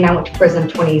I went to prison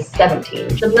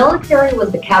 2017. The military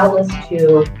was the catalyst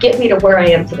to get me to where I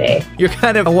am today. You're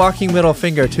kind of a walking middle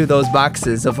finger to those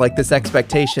boxes of like this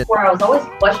expectation. Where I was always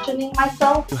questioning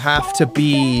myself. You have to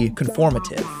be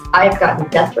conformative. I've gotten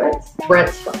death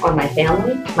threats on my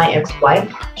family. My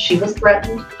ex-wife, she was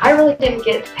threatened. I really didn't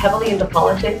get heavily into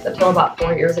politics until about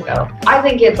 4 years ago. I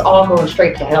think it's all going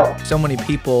straight to hell. So many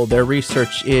people, their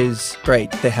research is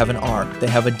great. They have an R, they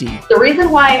have a D. The reason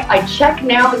why I check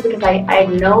now is because I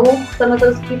know some of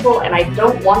those people and I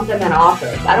don't want them in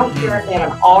office. I don't care if they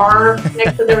have an R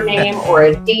next to their name or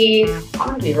a D. I'm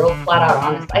going to be real flat out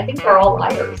honest. I think they're all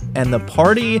liars. And the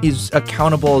party is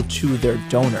accountable to their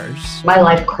donors. My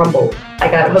life crumbled. I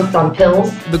got hooked on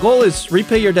pills. The goal is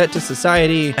repay your debt to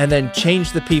society and then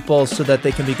change the people so that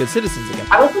they can be good citizens again.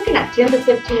 I was looking at 10 to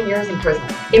 15 years in prison.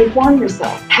 Inform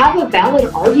yourself. Have a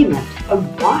valid argument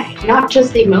of why, not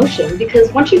just emotion,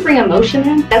 because once you bring emotion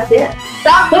in, that's it.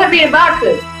 Stop putting me in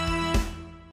boxes.